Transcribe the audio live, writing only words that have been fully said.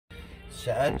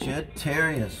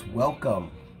Sagittarius, welcome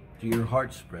to your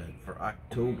heart spread for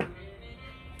October.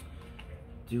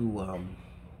 Do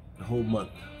the whole month,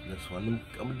 this one.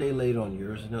 I'm a day late on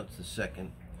yours. I know it's the 2nd.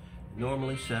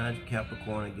 Normally, Sag,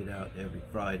 Capricorn, I get out every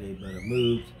Friday, but I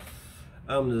moved.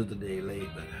 I'm just a day late,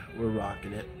 but we're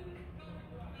rocking it.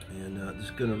 And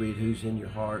just going to read who's in your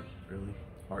heart, really,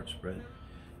 heart spread.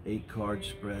 8-card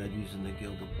spread using the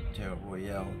Gilded Tarot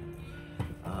Royale.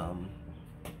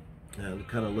 And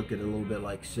kind of look at it a little bit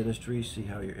like Synastry, see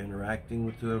how you're interacting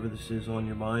with whoever this is on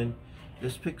your mind.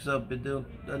 This picks up, it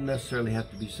doesn't necessarily have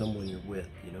to be someone you're with,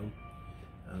 you know.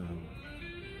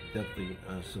 Definitely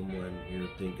someone you're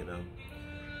thinking of.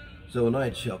 So a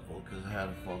night shuffle, because I had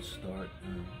a false start,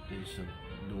 do some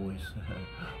noise.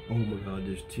 Oh my God,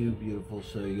 there's two beautiful,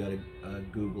 so you gotta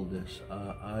Google this.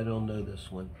 I don't know this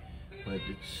one, but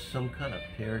it's some kind of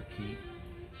parakeet,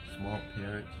 small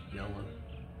parrot, yellow.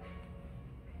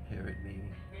 Parrot maybe,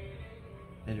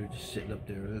 and they're just sitting up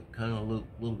there, kind of a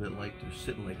little bit like they're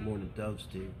sitting like morning doves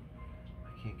do.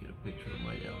 I can't get a picture of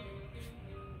my now,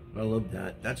 but I love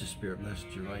that. That's a spirit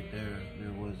messenger right there.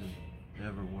 There wasn't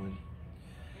ever one.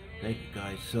 Thank you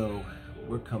guys. So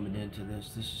we're coming into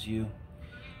this. This is you.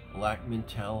 Lack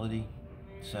mentality,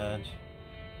 Sag.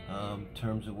 In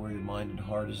terms of where your mind and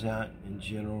heart is at in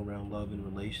general around love and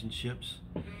relationships.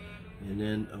 And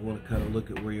then I want to kind of look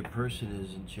at where your person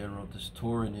is in general. This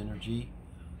Tauran energy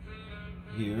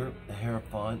here, the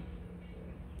Hierophant.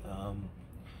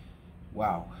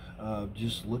 Wow,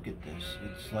 just look at this.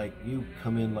 It's like you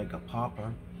come in like a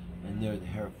pauper, and they're the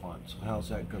Hierophant. So how's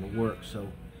that going to work? So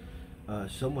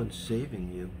someone's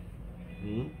saving you.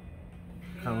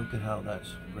 Kind of look at how that's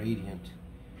radiant,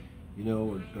 you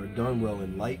know, or darn well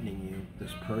enlightening you.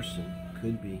 This person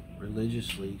could be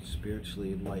religiously,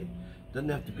 spiritually enlightened. Doesn't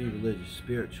have to be religious,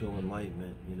 spiritual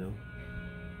enlightenment, you know.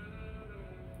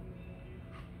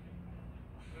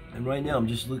 And right now I'm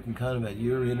just looking kind of at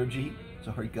your energy,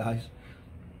 sorry guys,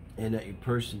 and at your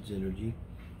person's energy.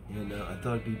 And I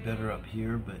thought it'd be better up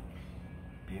here, but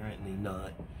apparently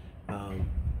not.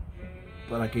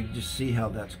 But I could just see how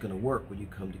that's going to work when you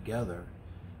come together.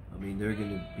 I mean, they're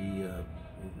going to be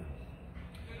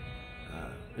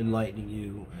enlightening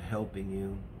you, helping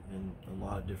you in a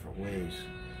lot of different ways.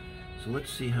 So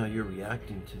let's see how you're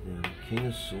reacting to them. King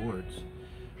of Swords.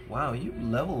 Wow, you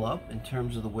level up in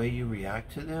terms of the way you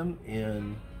react to them,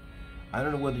 and I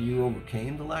don't know whether you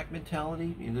overcame the lack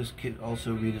mentality. This could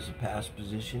also read as a past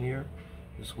position here,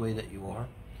 this way that you are.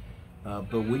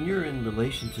 But when you're in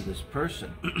relation to this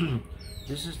person,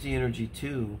 this is the energy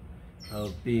too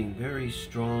of being very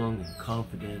strong and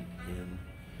confident and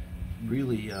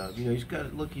really, you know, he's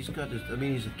got this, I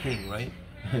mean, he's a king, right?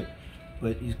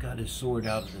 But he's got his sword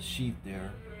out of the sheath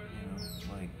there, you know,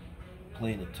 like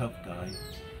playing a tough guy.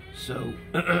 So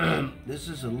this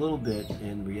is a little bit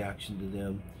in reaction to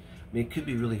them. I mean, it could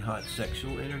be really hot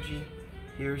sexual energy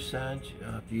here, Sag.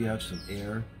 If you have some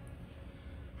air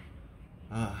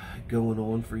going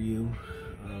on for you,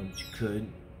 you could,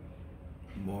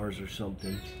 Mars or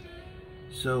something.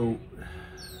 So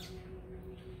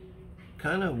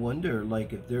kind of wonder,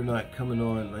 like, if they're not coming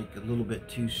on like a little bit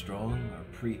too strong or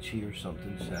preachy or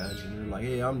something, Sag, and you're like,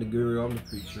 hey, I'm the guru, I'm the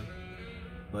preacher.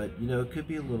 But you know, it could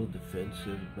be a little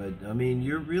defensive. But I mean,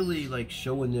 you're really like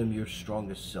showing them your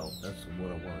strongest self. That's what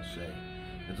I want to say.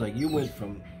 It's like you went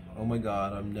from, oh my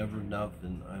God, I'm never enough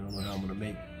and I don't know how I'm gonna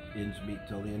make ends meet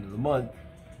till the end of the month,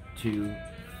 to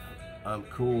I'm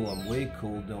cool, I'm way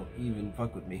cool, don't even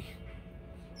fuck with me.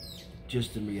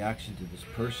 Just in reaction to this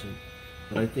person.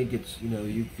 But I think it's, you know,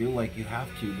 you feel like you have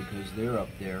to because they're up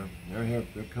there. They're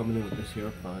coming in with this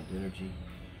Hierophant energy.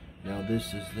 Now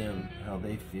this is them, how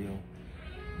they feel.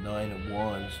 9 of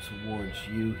Wands towards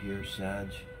you here, Sag.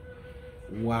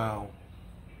 Wow.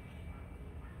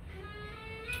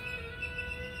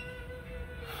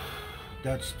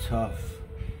 That's tough.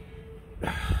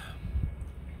 But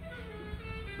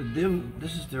them,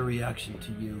 this is their reaction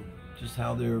to you. Just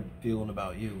how they're feeling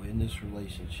about you in this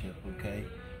relationship, okay?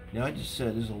 Now, I just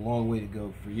said there's a long way to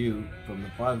go for you from the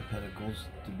 5 of Pentacles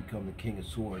to become the King of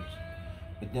Swords.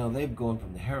 But now they've gone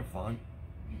from the Hierophant,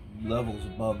 levels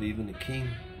above even the King,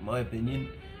 in my opinion.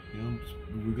 You know,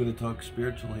 we're going to talk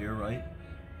spiritual here, right?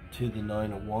 To the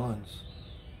 9 of Wands.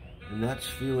 And that's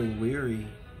feeling weary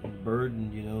and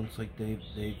burdened, you know. It's like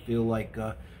they feel like,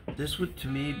 this would to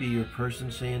me be your person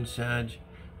saying, Sag,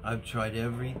 I've tried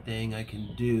everything I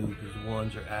can do, because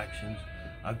Wands are actions.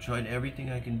 I've tried everything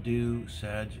I can do,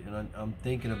 Sag, and I'm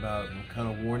thinking about it. I'm kind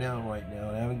of worn out right now,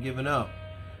 and I haven't given up.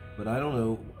 But I don't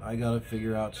know, I got to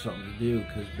figure out something to do,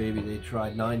 because, baby, they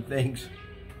tried 9 things.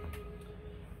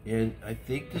 And I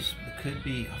think this could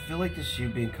be, I feel like this is you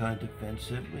being kind of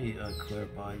defensive. Let me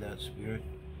clarify that, Spirit.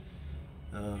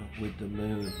 With the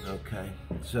moon, okay.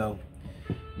 So,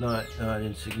 not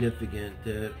insignificant.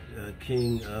 The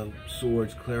King of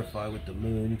Swords clarify with the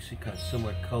moon. You see kind of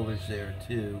similar colors there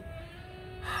too.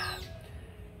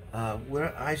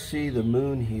 Where I see the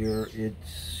moon here,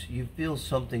 it's, you feel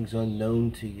something's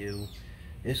unknown to you.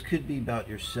 This could be about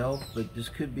yourself, but this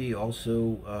could be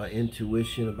also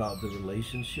intuition about the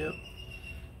relationship.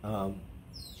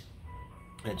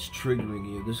 That's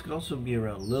triggering you. This could also be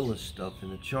around Lilith stuff in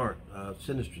the chart,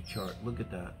 Synastry chart. Look at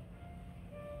that.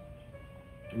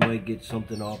 You might get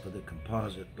something off of the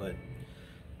composite, but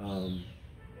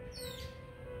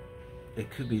it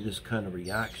could be this kind of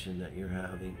reaction that you're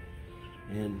having.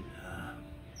 And,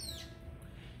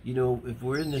 you know, if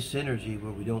we're in this energy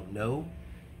where we don't know,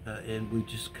 and we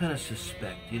just kind of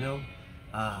suspect, you know,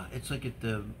 it's like at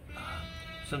the,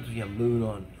 sometimes you have moon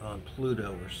on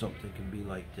Pluto or something can be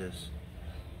like this.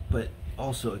 But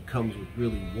also it comes with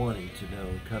really wanting to know,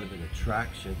 kind of an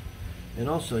attraction. And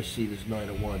also I see this Knight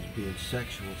of Wands being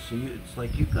sexual. So it's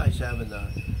like you guys having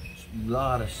a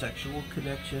lot of sexual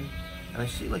connection. And I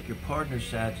see like your partner,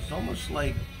 Sag, it's almost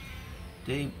like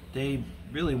they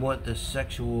really want the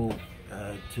sexual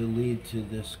to lead to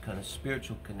this kind of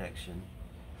spiritual connection.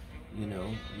 You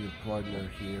know, your partner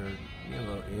here, you have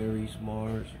an Aries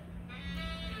Mars,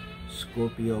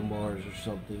 Scorpio Mars or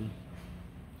something.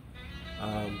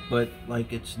 But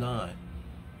like it's not,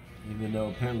 even though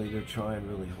apparently they're trying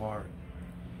really hard.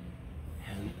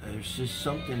 And there's just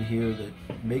something here that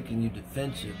making you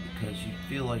defensive because you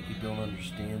feel like you don't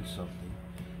understand something.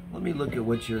 Let me look at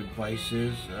what your advice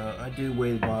is. I do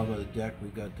weigh the bottom of the deck. We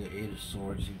got the Eight of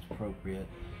Swords, seems appropriate.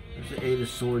 There's the Eight of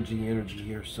Swords-y energy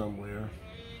here somewhere.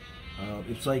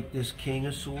 It's like this King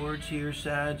of Swords here,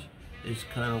 Sag, is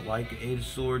kind of like Eight of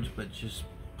Swords, but just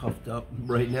puffed up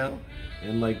right now.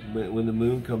 And like when the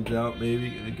moon comes out, maybe,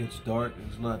 and it gets dark,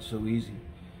 it's not so easy.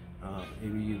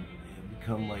 Maybe you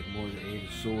become like more the Eight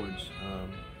of Swords.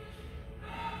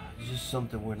 It's just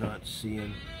something we're not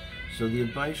seeing. So the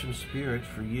advice from Spirit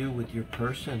for you with your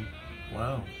person,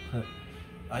 wow.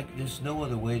 There's no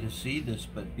other way to see this,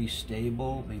 but be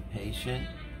stable, be patient,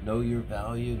 know your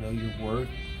value, know your worth,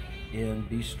 and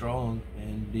be strong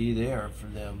and be there for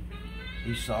them.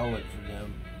 Be solid for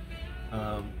them.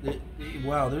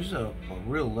 Wow, there's a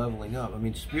real leveling up. I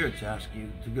mean, Spirits ask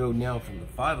you to go now from the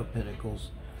Five of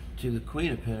Pentacles to the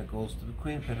Queen of Pentacles. The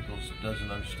Queen of Pentacles doesn't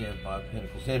understand Five of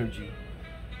Pentacles energy.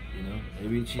 You know,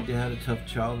 maybe she had a tough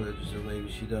childhood, so maybe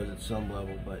she does at some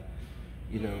level, but,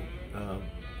 you know,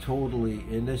 totally,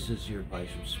 and this is your advice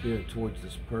from Spirit towards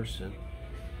this person.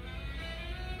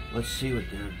 Let's see what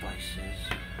their advice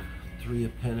is. Three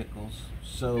of Pentacles.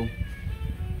 So,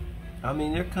 I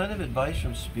mean, their kind of advice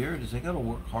from Spirit is they got to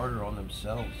work harder on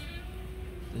themselves.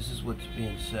 This is what's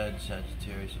being said,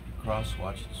 Sagittarius. If you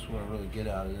cross-watch, this is what I really get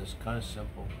out of this. Kind of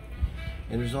simple.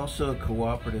 And there's also a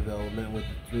cooperative element with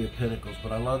the Three of Pentacles.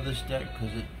 But I love this deck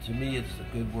because, to me, it's the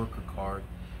good worker card.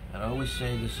 And I always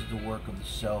say this is the work of the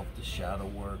self, the shadow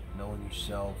work, knowing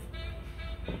yourself,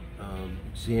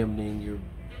 examining your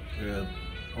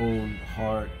own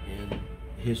heart and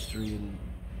history and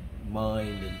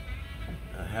mind,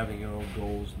 and having your own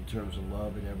goals in terms of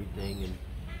love and everything. And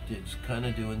it's kind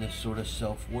of doing this sort of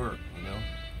self-work, you know.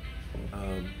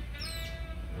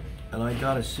 And I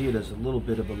gotta see it as a little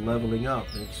bit of a leveling up.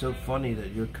 And it's so funny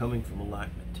that you're coming from a lack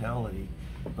mentality,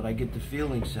 but I get the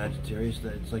feeling, Sagittarius,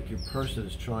 that it's like your person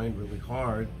is trying really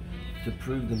hard to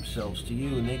prove themselves to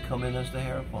you, and they come in as the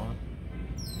Hierophant,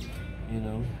 you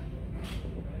know.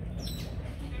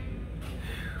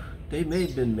 They may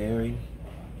have been married,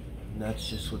 and that's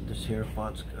just what this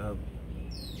Hierophant's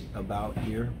about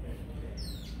here.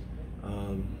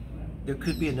 There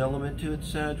could be an element to it,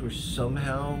 Sag, where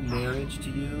somehow marriage to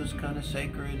you is kind of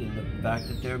sacred, and the fact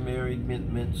that they're married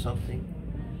meant something.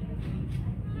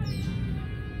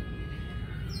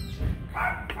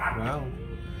 Wow.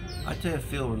 I tell you, I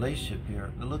feel a relationship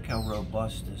here. Now look how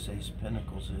robust this Ace of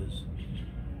Pentacles is.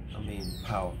 I mean,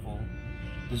 powerful.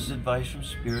 This is advice from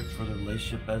Spirit for the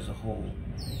relationship as a whole,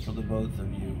 for the both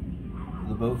of you. For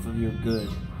the both of your good.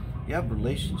 You have a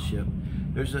relationship.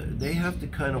 They have to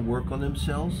kind of work on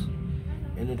themselves.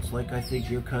 And it's like, I think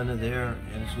you're kind of there,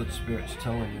 and it's what Spirit's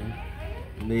telling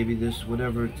you. Maybe this,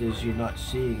 whatever it is you're not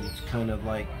seeing, it's kind of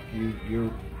like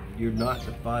you're not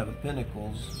the Five of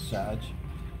Pentacles, Sag.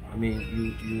 I mean,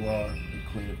 you are the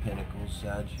Queen of Pentacles,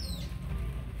 Sag.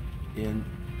 And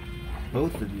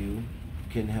both of you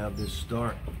can have this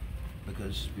start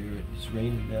because Spirit is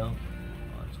raining down.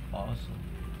 Oh, that's awesome.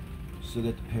 Still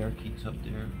got the parakeets up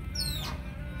there.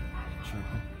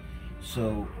 Chirping.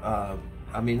 So,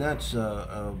 I mean, that's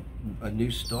a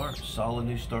new start, solid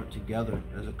new start together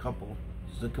as a couple.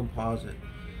 This is a composite.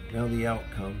 Now the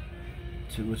outcome,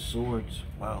 2 of Swords.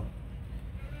 Wow.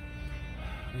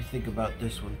 Let me think about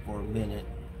this one for a minute.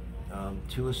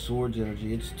 2 of Swords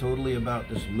energy. It's totally about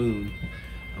this moon.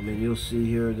 I mean, you'll see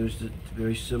here, there's the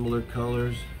very similar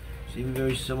colors. There's even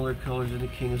very similar colors in the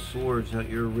King of Swords, not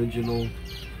your original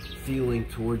feeling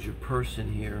towards your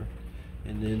person here.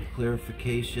 And then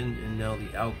clarification, and now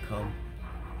the outcome.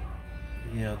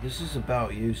 Yeah, this is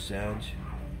about you, Sag.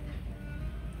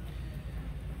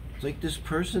 It's like this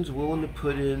person's willing to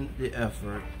put in the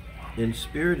effort, and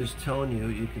Spirit is telling you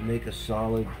you can make a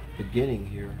solid beginning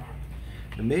here.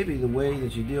 And maybe the way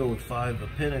that you deal with 5 of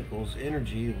Pentacles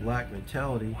energy of lack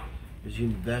mentality is you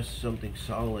invest something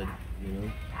solid, you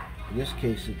know. In this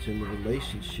case, it's in the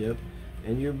relationship,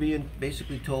 and you're being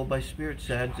basically told by Spirit,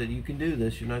 Sag, that you can do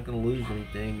this. You're not going to lose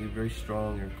anything. You're very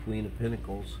strong. You're Queen of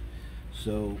Pentacles.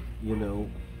 So, you know,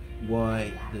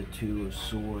 why the 2 of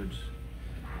Swords?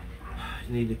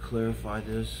 You need to clarify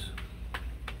this.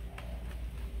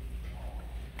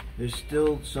 There's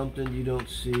still something you don't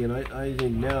see, and I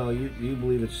think now you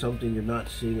believe it's something you're not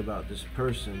seeing about this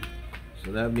person.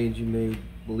 So that means you may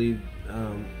believe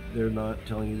they're not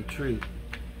telling you the truth.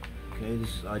 Okay,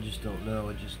 this I just don't know.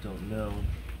 I just don't know.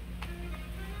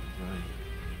 Right.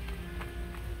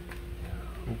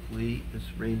 Hopefully this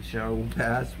rain shower will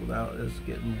pass without us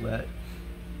getting wet.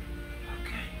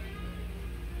 Okay.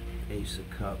 Ace of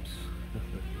Cups.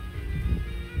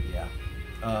 Yeah.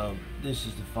 This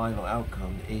is the final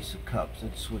outcome, the Ace of Cups.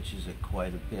 It switches it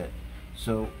quite a bit.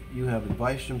 So you have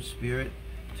advice from Spirit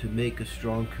to make a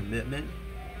strong commitment,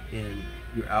 and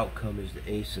your outcome is the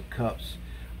Ace of Cups.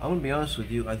 I'm going to be honest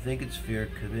with you, I think it's fear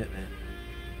commitment.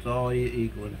 It's all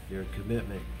equal to fear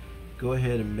commitment. Go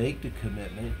ahead and make the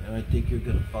commitment, and I think you're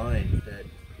going to find that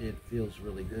it feels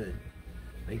really good.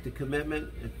 Make the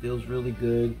commitment, it feels really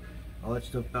good. All that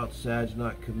stuff about Sag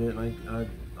not commit,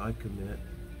 I commit.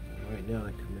 Right now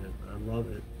I commit. I love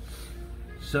it.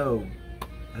 So,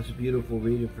 that's a beautiful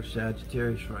reading for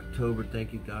Sagittarius for October.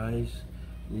 Thank you guys.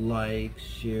 Likes,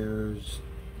 shares,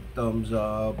 thumbs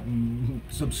up,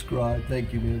 subscribe.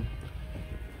 Thank you, man.